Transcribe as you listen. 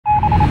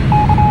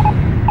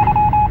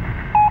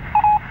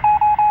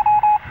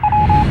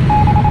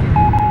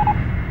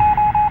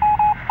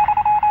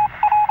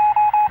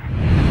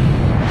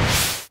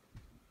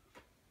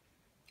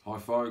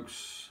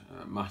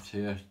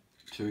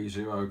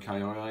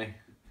TR30KIA.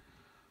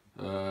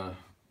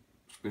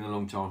 It's been a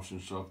long time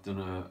since I've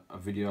done a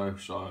video,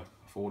 so I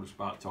thought it's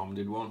about time I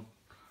did one.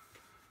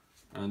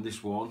 And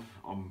this one,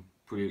 I'm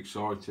pretty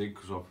excited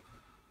because I've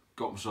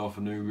got myself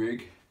a new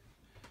rig.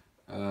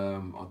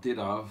 I did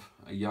have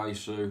a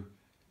YAESU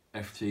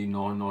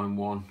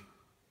FT-991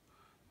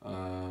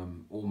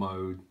 all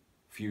mode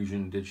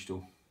fusion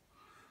digital,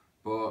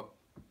 but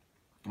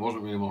it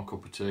wasn't really my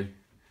cup of tea.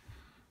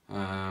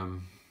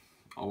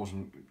 I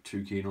wasn't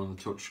too keen on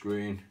the touch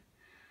screen.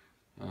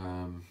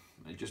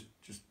 It just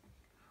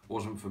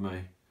wasn't for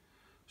me.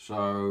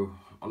 So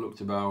I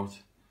looked about.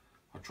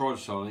 I tried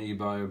to sell on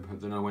eBay,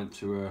 but then I went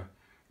to a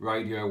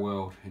Radio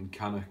World in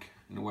Cannock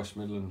in the West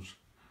Midlands,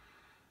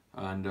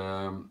 and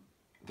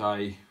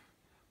they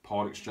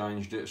part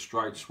exchanged it, a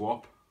straight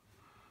swap,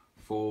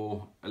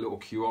 for a little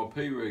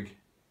QRP rig,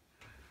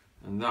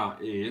 and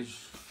that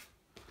is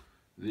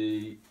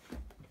the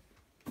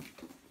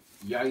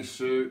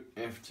YAESU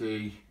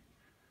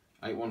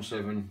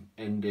FT-991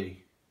 ND.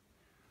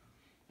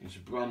 It's a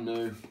brand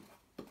new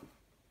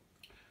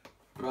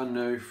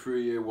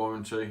 3-year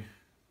warranty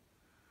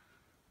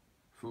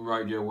from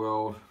Radio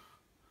World,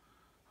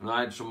 and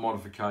I had some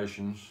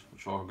modifications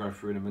which I'll go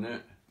through in a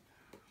minute.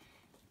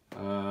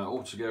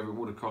 Altogether it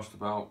would have cost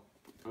about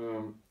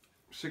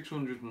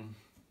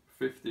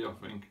 650, I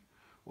think,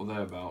 or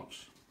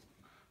thereabouts,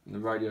 and the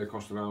radio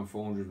cost around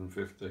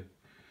 450.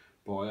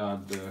 But I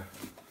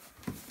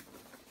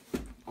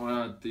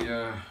had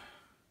the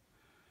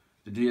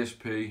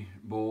DSP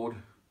board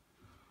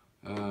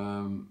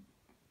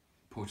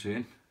put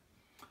in,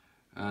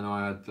 and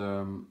I had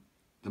the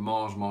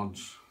Mars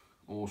mods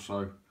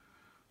also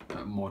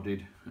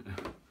modded,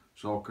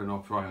 so I can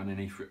operate on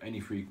any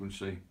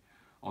frequency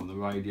on the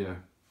radio.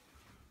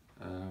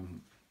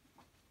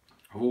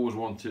 I've always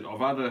wanted. I've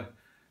had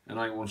an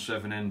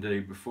 817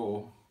 ND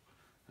before,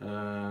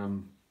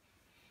 but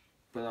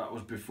that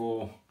was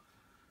before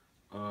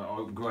I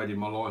upgraded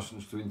my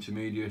license to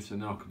intermediate,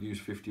 and then I could use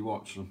 50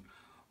 watts. And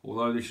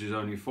although this is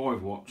only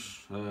 5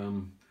 watts,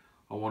 I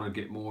want to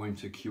get more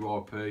into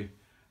QRP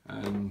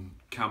and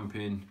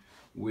camping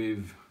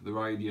with the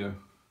radio.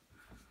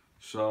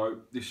 So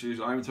this is,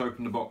 I haven't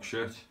opened the box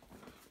yet,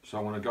 so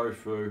I want to go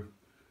through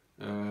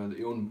the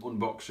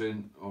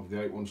unboxing of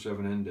the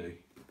 817 ND.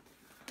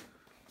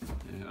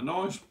 Yeah, a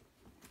nice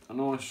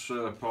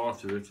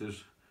part of it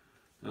is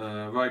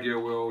Radio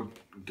World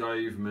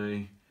gave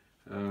me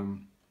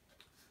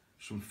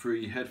some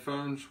free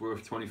headphones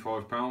worth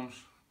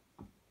 £25.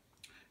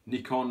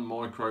 Nikon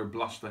Micro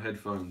Blaster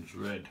headphones,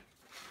 red.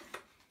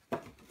 I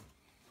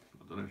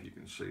don't know if you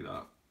can see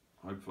that,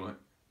 hopefully.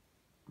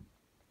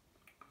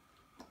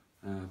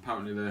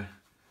 Apparently they're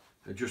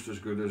just as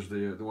good as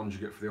the ones you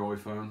get for the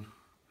iPhone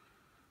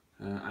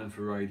and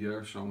for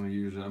radio, so I'm going to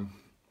use them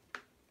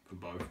for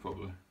both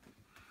probably.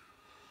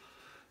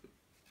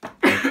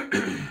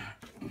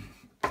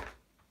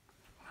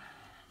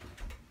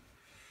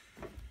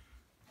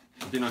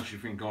 I didn't actually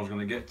think I was going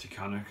to get to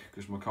Cannock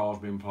because my car's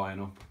been playing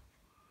up.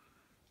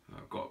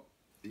 I've got,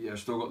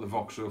 still got the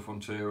Vauxhall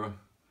Frontera,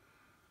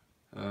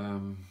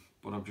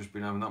 but I've just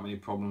been having that many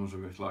problems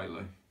with it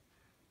lately.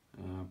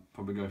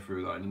 Probably go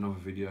through that in another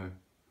video,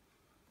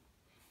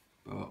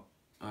 but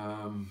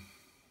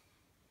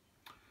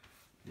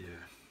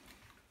yeah,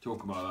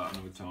 talk about that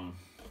another time.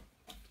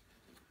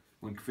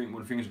 When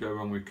things go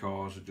wrong with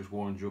cars, it just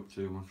winds you up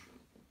too much.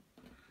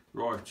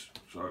 Right,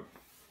 so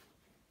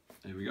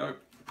here we go.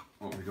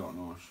 What have we got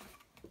nice?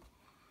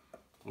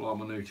 I like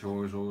my new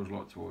toys, I always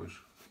like toys.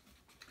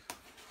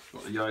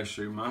 Got the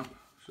YAESU map.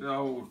 See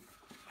how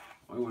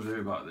I always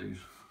hear about these.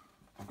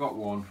 I've got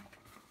one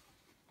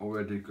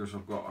already because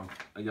I've got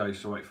a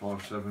YAESU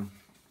 857.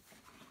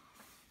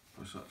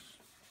 What's that?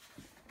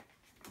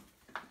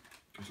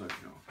 Let's open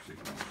it up so you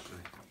can see.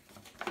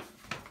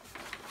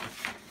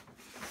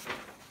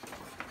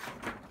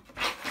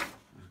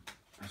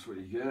 That's what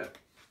you get.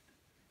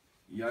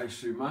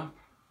 YAESU map.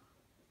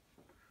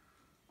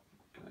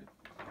 Okay.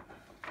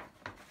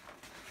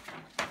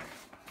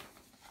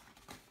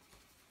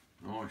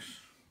 Nice.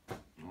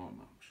 Alright,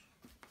 maps.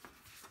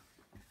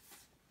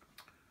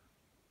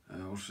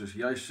 What's this?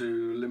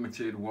 YAESU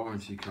limited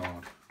warranty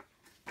card.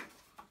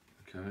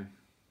 Okay.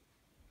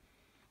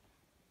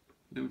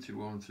 Limited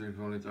warranty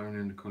valid only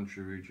in the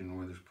country region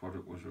where this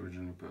product was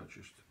originally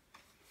purchased.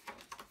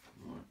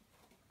 Right.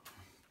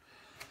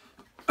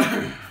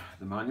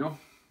 The manual,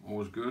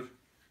 always good.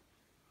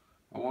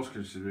 I was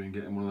considering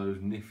getting one of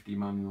those nifty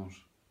manuals,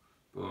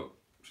 but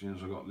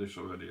since I got this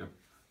already, I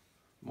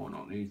might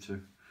not need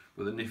to.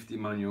 But the nifty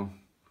manual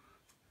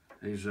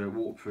is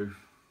waterproof,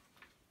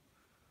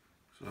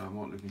 so I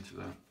might look into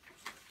that.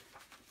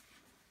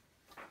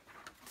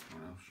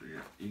 What else do you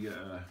get? You get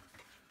a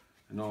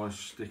nice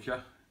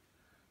sticker,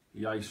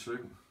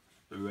 YAESU,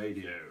 the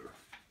radio.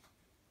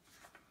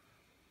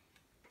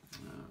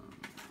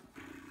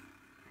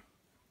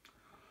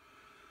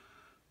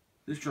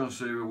 This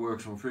transceiver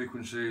works on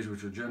frequencies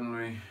which are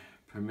generally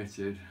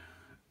permitted.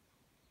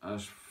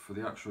 As for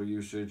the actual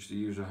usage, the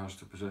user has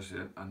to possess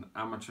an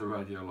amateur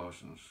radio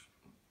license.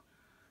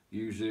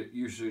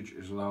 Usage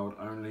is allowed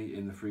only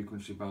in the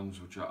frequency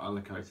bands which are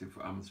allocated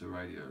for amateur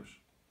radios.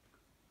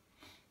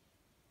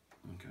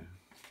 Okay.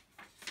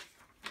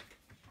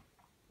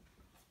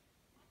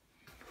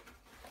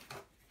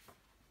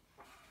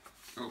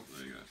 Oh,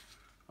 there you go.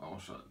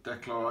 Also,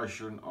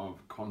 declaration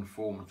of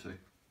conformity.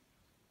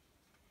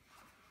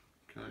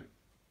 Okay.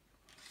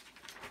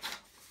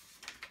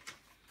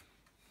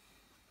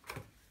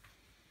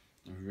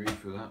 Read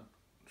for that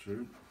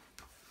too.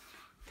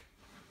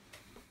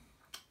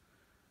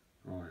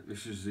 Right,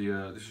 this is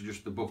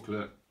just the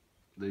booklet,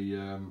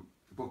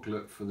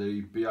 booklet for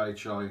the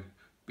BHI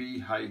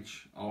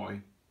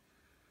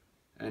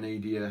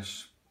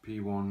NEDS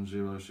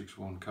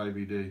P1061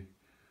 KBD.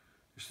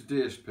 It's the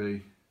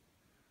DSP.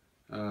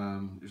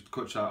 It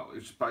cuts out.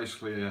 It's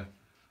basically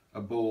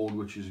a board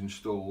which is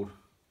installed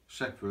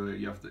separate.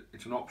 You have to.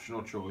 It's an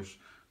optional choice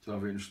to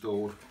have it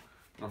installed.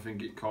 And I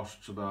think it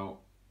costs about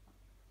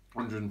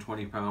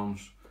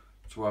 £120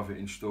 to have it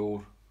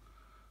installed.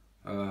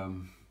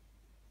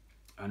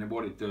 And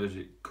what it does,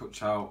 it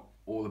cuts out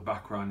all the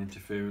background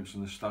interference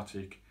and the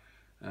static,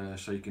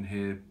 so you can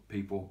hear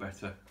people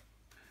better.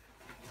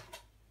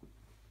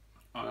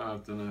 I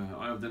have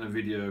done a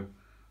video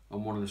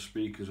on one of the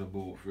speakers I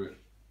bought for it.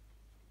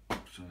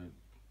 So,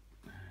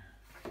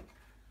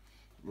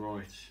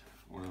 right,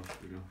 what else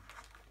we got?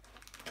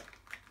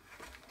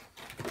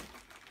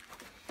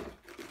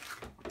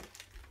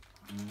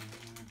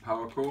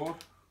 Power cord.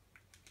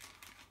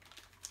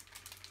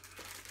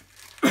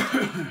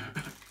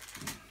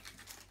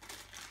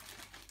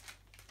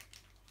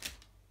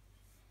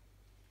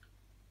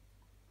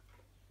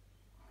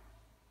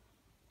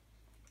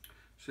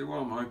 See, what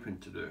I'm hoping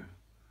to do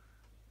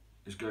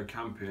is go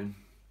camping,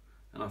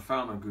 and I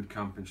found a good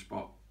camping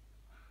spot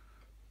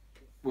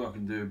where I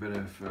can do a bit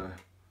of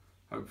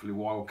hopefully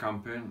wild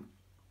camping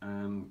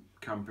and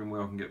camping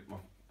where I can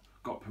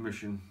got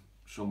permission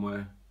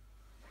somewhere.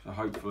 So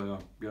hopefully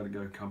I'll be able to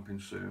go camping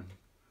soon.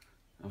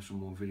 Have some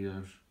more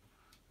videos.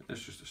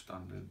 It's just a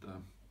standard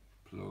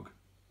plug.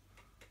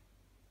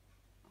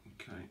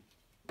 Okay,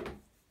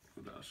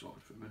 put that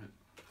aside for a minute.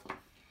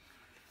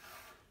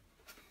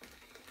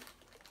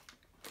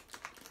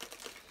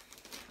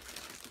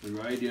 The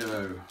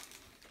radio,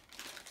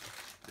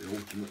 the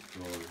ultimate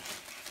prize.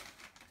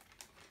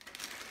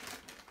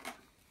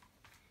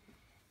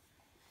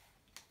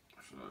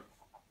 So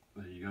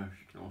there you go,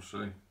 you can all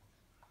see.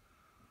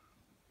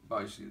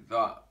 Basically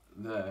that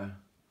there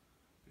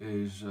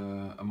is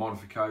a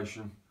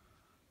modification,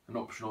 an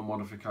optional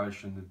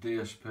modification, the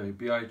DSP,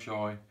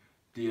 BHI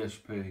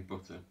DSP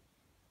button.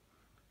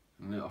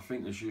 And I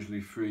think there's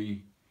usually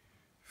three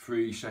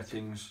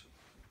settings,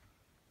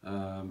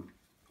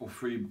 or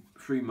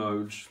three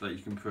modes that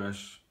you can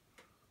press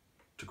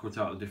to cut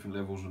out the different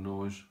levels of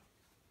noise.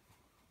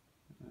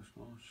 That's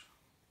nice.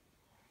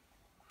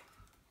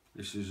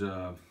 This is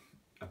a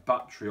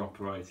battery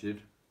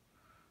operated,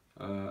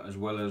 as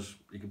well as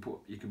you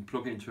can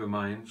plug it into a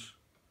mains.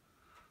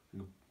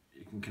 You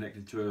can connect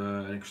it to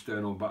an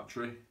external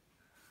battery,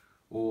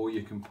 or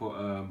you can put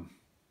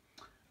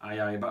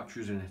AA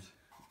batteries in it,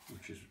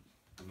 which is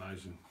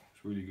amazing.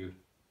 It's really good.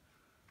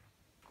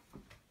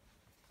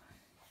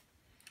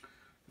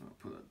 I'll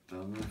put that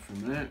down there for a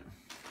minute.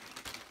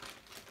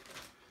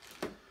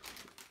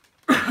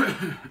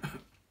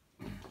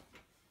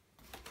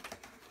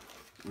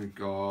 We've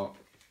got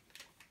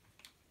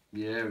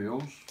the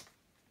aerials,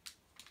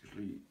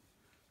 usually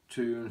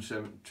 2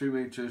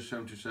 meters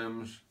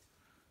 77s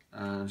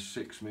and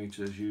 6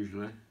 meters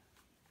usually.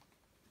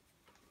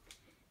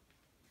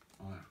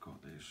 I've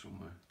got these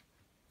somewhere.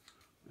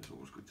 It's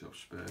always good to have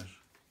spares.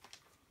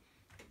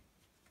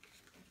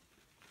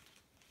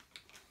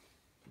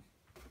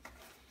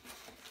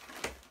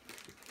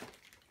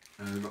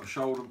 We've got a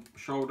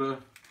shoulder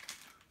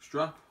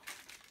strap.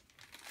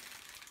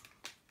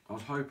 I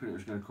was hoping it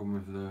was going to come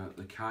with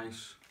the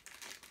case.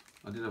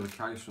 I did have a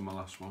case for my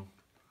last one,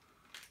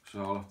 so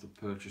I'll have to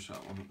purchase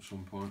that one at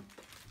some point,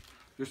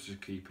 just to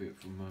keep it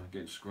from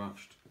getting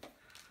scratched.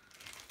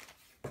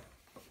 What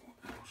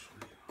else we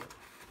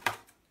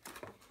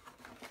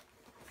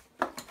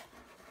got?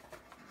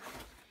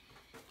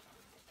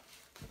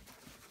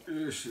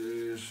 This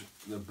is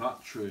the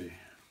battery.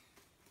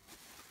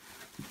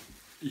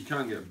 You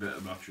can get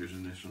better batteries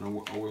in this, and I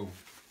will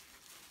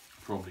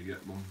probably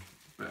get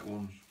better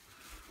ones.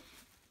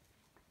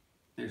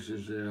 This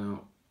is a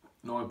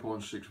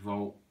 9.6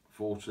 volt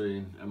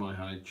 14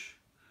 mAh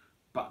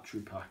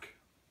battery pack.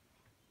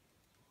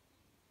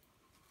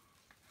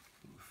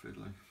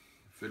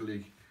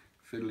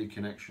 Fiddly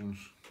connections.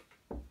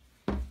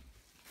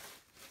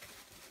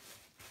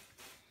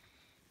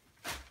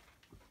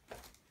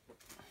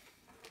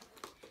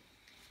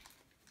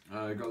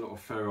 Got a little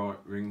ferrite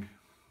ring,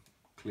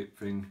 clip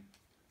thing,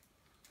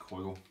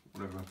 coil,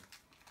 whatever.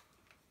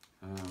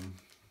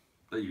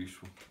 They're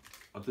useful.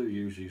 I do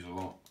use these a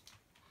lot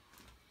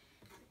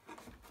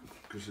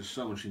because there's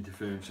so much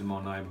interference in my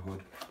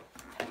neighbourhood.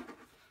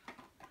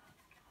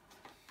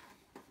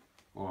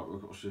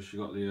 Alright, what's this? You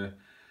got the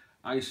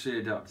AC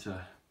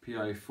adapter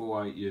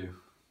PA48U.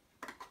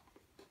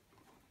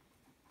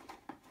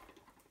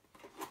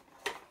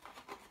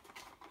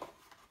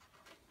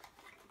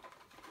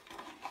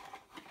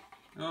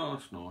 Oh,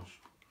 that's nice.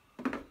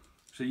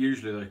 So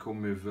usually they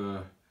come with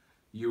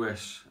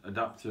US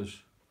adapters,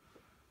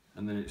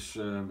 and then it's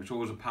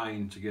always a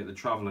pain to get the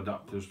travel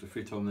adapters to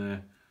fit on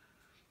there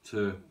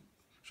so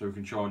we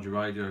can charge your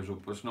radios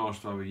up. But it's nice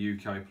to have a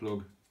UK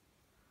plug,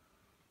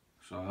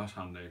 so that's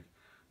handy.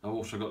 I've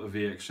also got the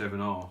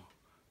VX7R,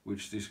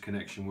 which this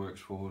connection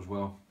works for as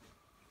well.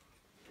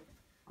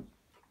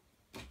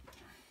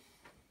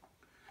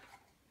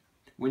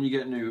 When you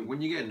get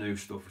new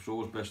stuff, it's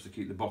always best to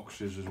keep the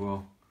boxes as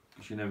well,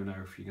 because you never know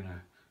if you're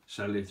gonna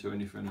sell it or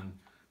anything, and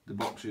the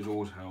boxes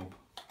always help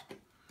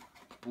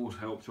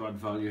to add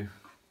value.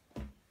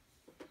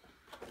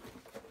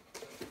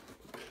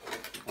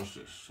 What's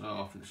this?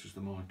 Oh, I think this is the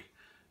mic.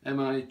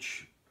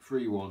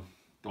 MH31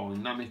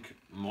 dynamic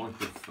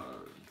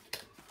microphone.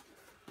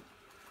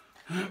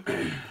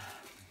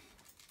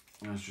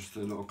 There's just a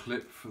little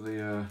clip for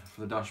the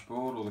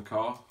dashboard or the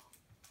car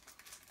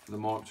for the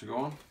mic to go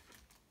on.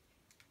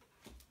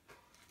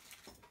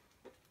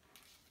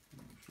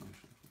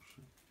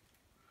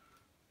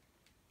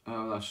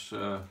 That's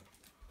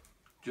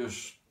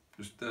just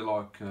they're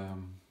like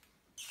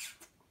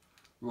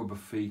rubber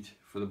feet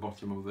for the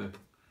bottom of the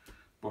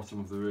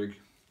rig.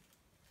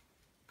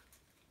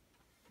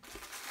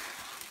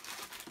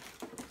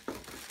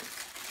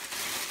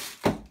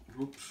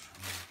 Oops,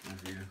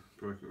 there you go,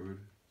 broke it already.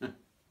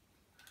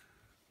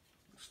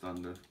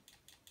 Standard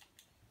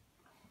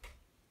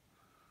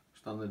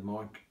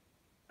mic.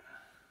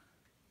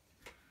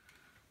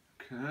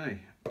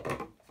 Okay.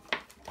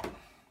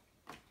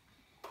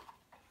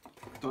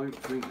 I don't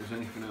think there's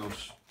anything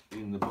else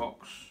in the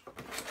box.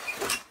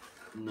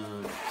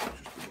 No,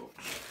 just the box.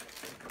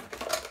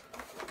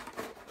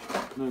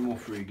 No more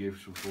free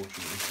gifts,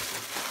 unfortunately.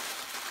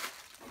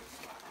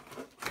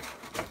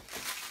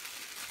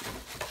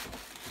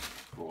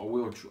 But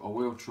I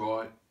will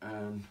try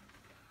and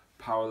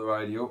power the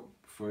radio up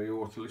for you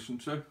all to listen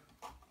to.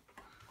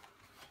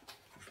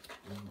 Just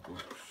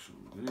unbox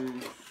some of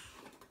these.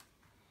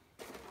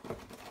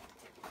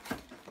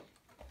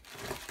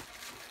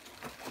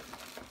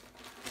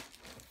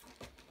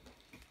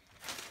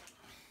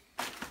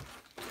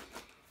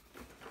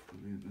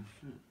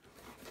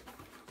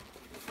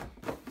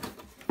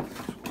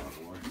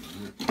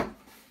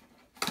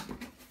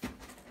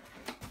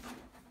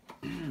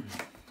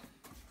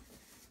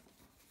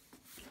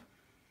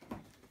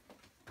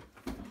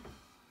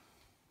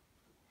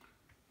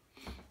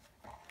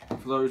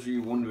 For those of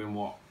you wondering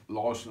what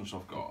license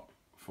I've got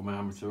for my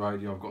amateur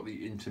radio, I've got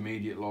the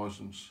intermediate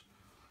license.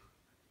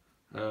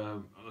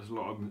 There's a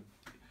lot of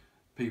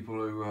people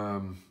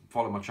who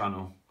follow my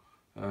channel.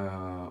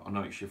 I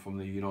notice you're from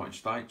the United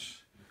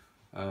States.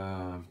 You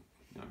know,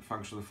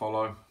 thanks for the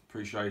follow,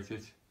 appreciate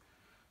it.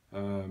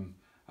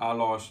 Our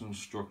license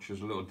structure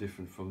is a little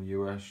different from the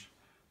US,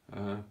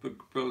 but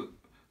at the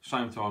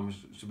same time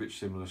it's a bit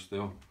similar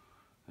still.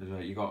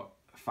 You got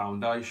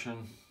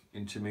foundation,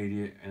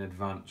 intermediate and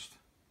advanced.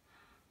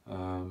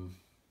 I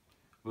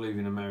believe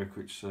in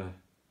America it's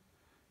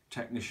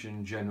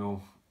technician,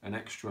 general and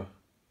extra,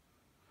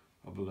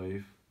 I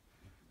believe.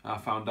 Our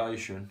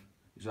foundation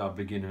is our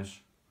beginners,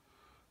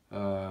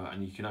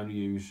 and you can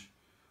use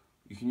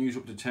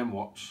up to 10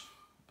 watts,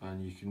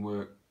 and you can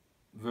work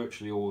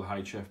virtually all the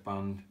HF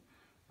band,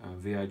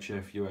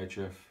 VHF,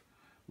 UHF,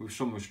 with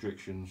some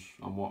restrictions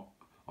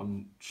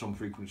on some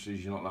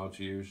frequencies you're not allowed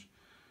to use.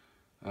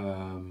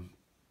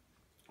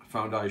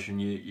 Foundation,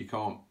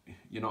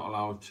 you're not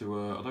allowed to,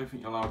 I don't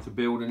think you're allowed to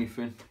build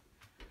anything.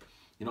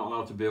 You're not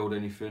allowed to build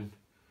anything.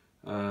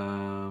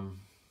 I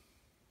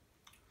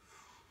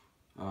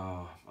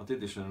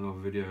did this in another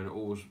video and I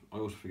always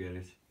forget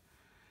it.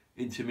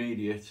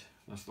 Intermediate,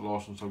 that's the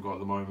license I've got at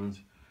the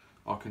moment.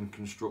 I can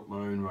construct my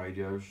own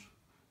radios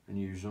and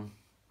use them.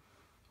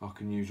 I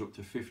can use up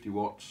to 50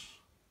 watts.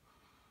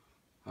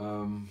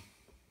 I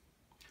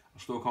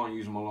still can't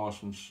use my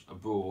license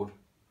abroad,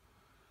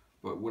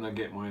 but when I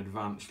get my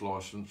advanced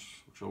license,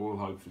 which I will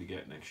hopefully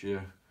get next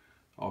year,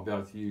 I'll be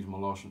able to use my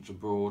license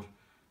abroad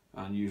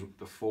and use up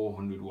to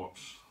 400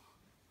 watts.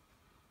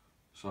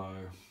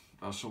 So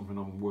that's something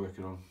I'm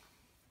working on.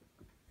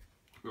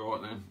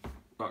 Right then,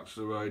 back to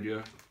the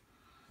radio.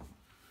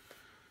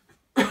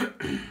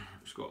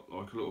 It's got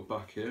like a little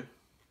back here.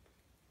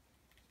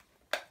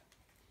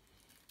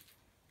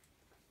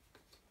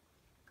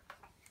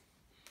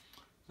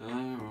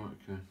 Right,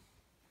 okay.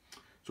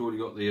 It's already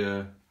got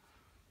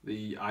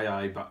the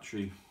AA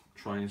battery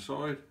tray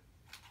inside.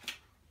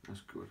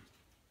 That's good.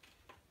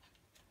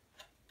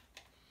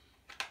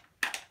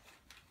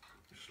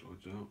 Just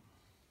slides out.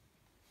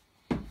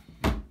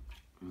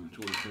 It's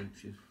all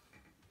connected.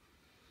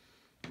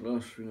 The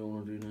last thing I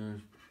want to do now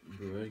is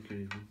break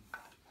anything.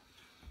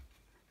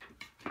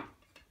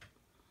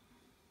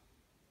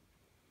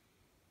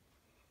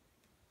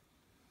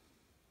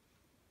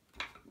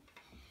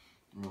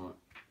 Right,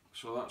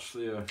 so that's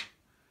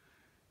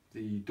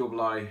the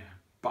AA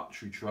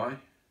battery tray,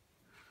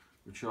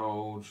 which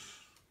holds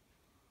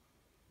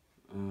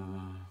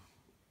 1,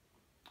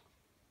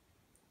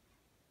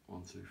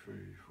 2, 3,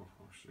 4,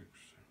 5, 6,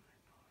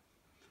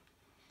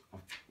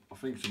 I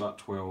think it's about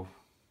 12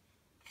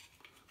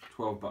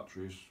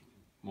 batteries,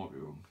 might be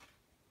wrong,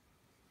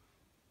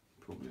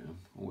 probably am,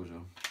 always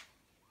am.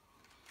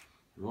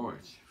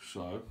 Right,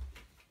 so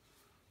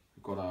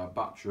we've got our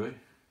battery.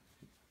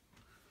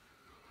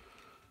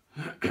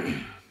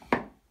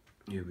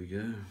 Here we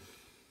go.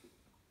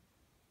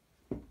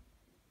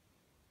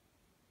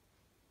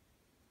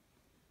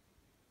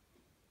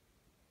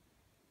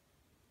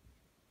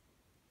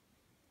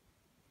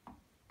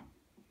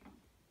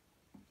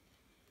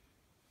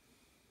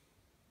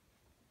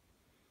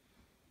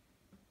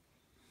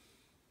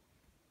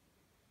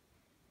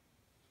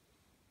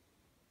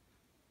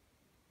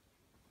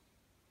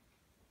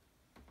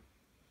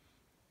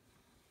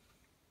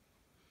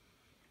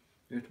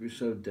 You have to be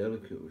so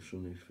delicate with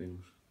some of these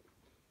things.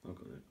 I've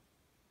got it.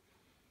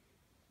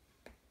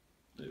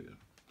 There we go.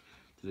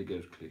 Till it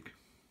goes click.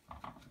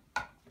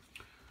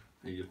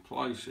 And you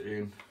place it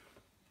in,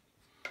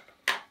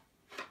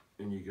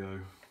 and you go.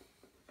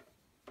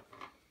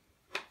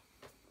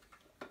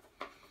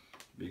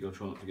 But you got to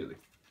try not to get the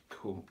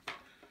cut.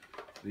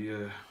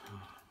 You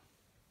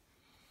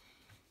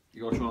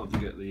got to try not to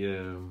get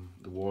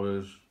the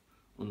wires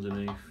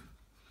underneath,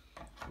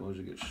 otherwise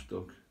it gets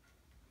stuck.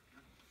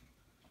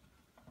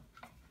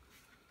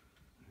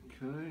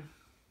 Okay.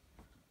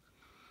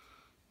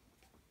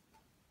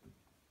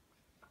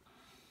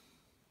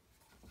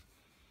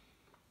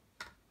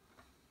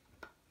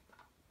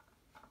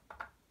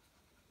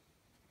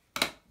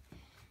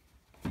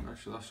 Okay,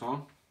 so that's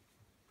on.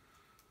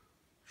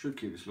 Should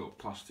keep this little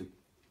plastic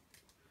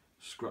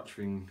scratch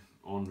thing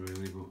on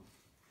really, but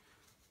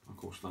of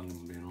course standing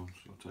will be on,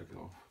 so I'll take it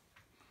off.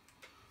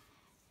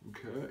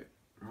 Okay,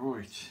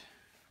 right.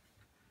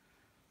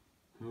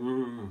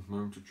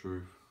 Moment of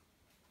truth.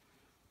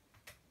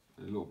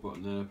 There's a little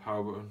button there,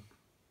 power button.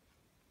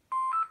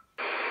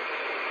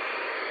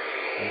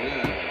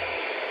 Yeah.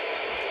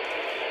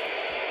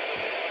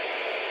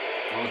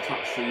 I'll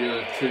attach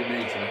the 2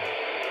 meter.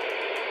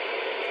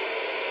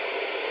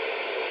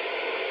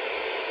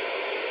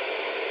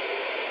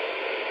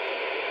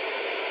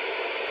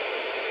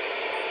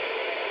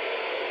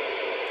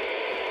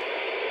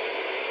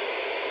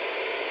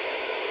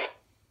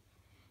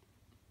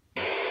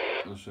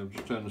 So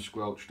just turn the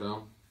squelch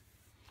down.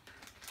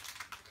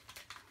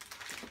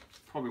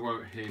 Probably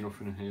won't hear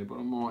nothing in here, but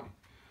I might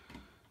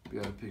be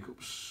able to pick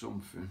up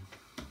something.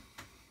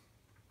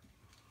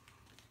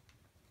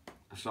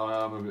 So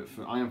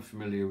I am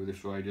familiar with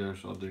this radio,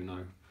 so I do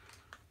know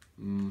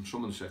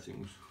some of the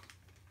settings.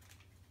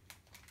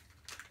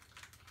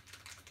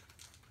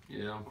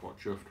 Yeah, I'm quite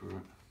chuffed with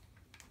it.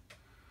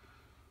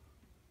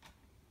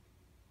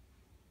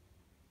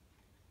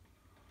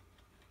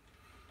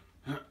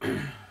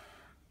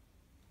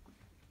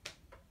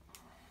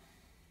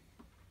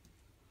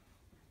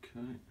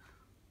 Okay.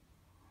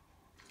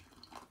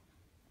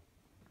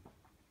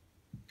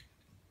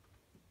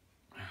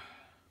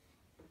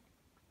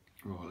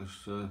 Right,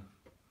 let's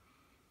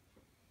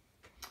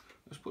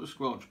put the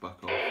squelch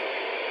back on.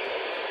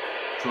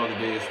 Try the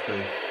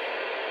DSP.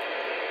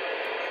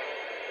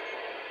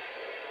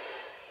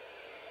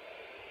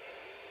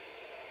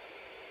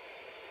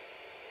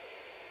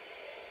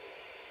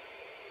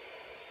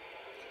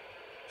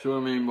 See what I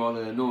mean by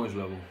the noise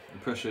level? You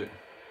press it.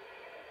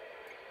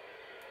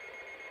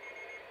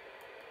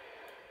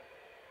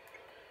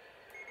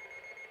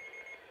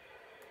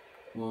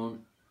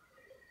 One.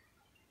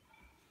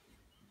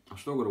 I've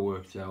still got to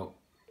work it out,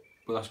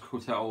 but that's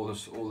cut out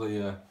all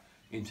the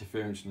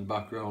interference in the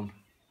background.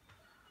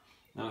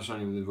 Now it's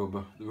only with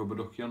the rubber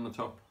ducky on the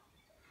top.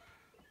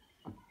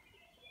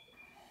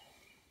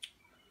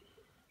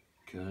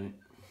 Okay.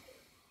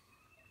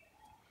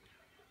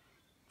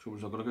 Trouble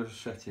is I've got to go to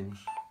settings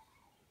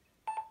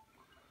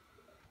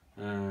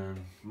and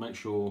make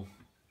sure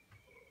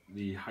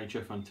the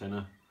HF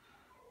antenna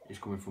is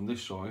coming from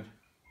this side.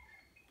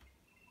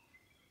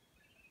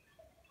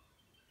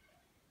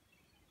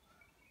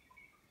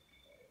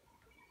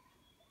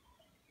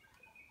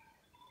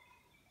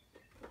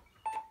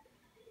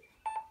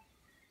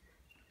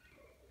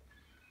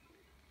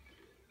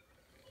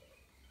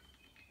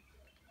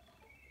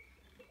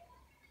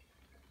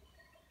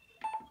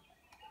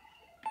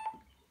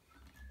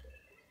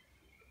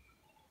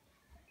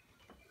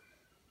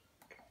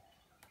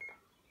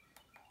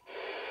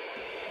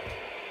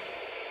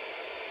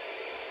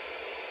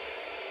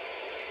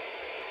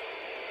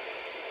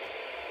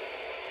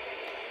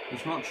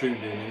 It's not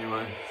tuned in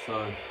anyway, so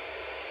I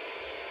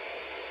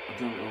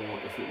don't know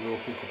if it will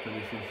pick up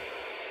anything.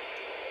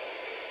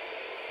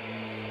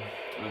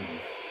 I don't know.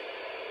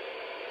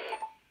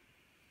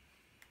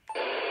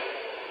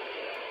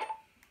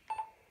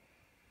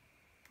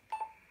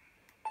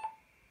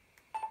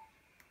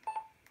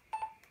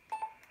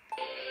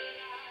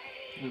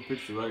 I'll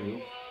pitch the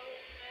radio.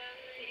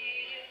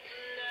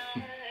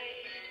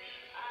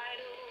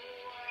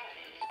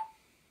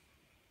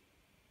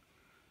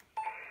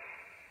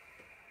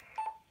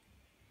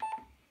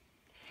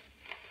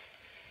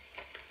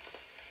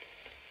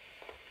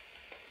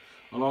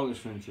 I like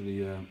listening to the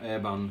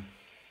airband.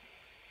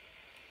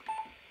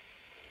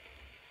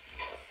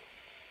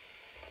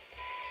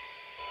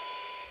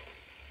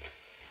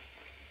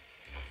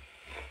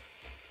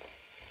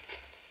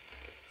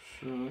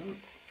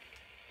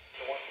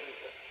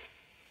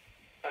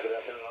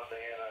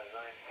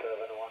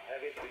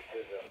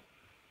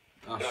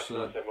 That's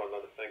 971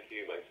 London, thank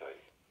you, maintain.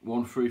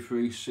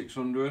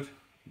 133,600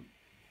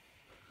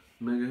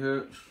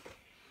 megahertz.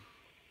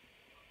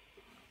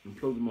 And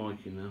plug the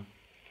mic in now.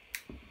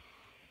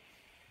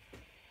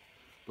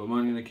 But I'm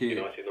only going to keep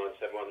it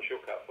 971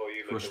 shortcut for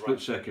you. for a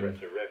split second. Direct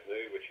to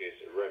Revenue, which is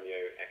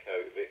Romeo Echo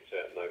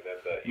Victor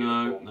November.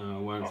 No, no, I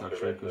won't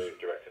actually, because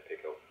direct to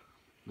pick up.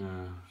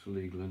 no, it's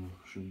illegal and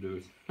I shouldn't do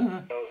it.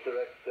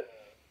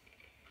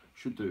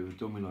 Should do it with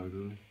dummy load,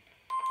 really.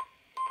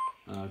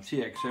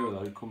 TX error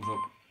though, it comes up,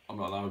 I'm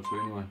not allowed to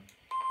anyway.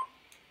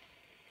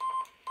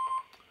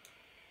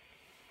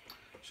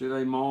 See,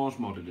 they Mars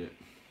modded it,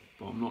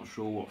 but I'm not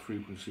sure what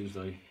frequencies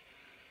they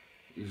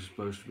is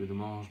supposed to be the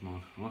Mars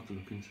mod. I'll have to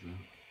look into that.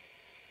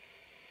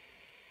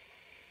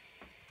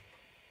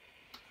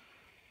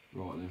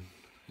 Right then,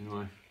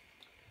 anyway,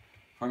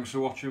 thanks for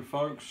watching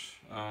folks,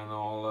 and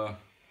I'll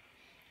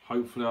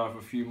hopefully have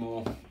a few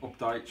more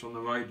updates on the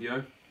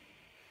radio.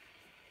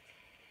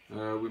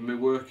 With me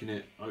working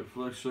it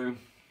hopefully soon.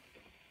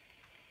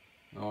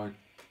 Alright,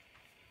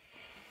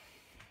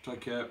 take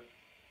care.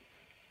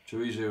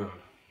 2E0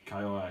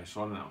 KIA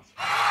signing out.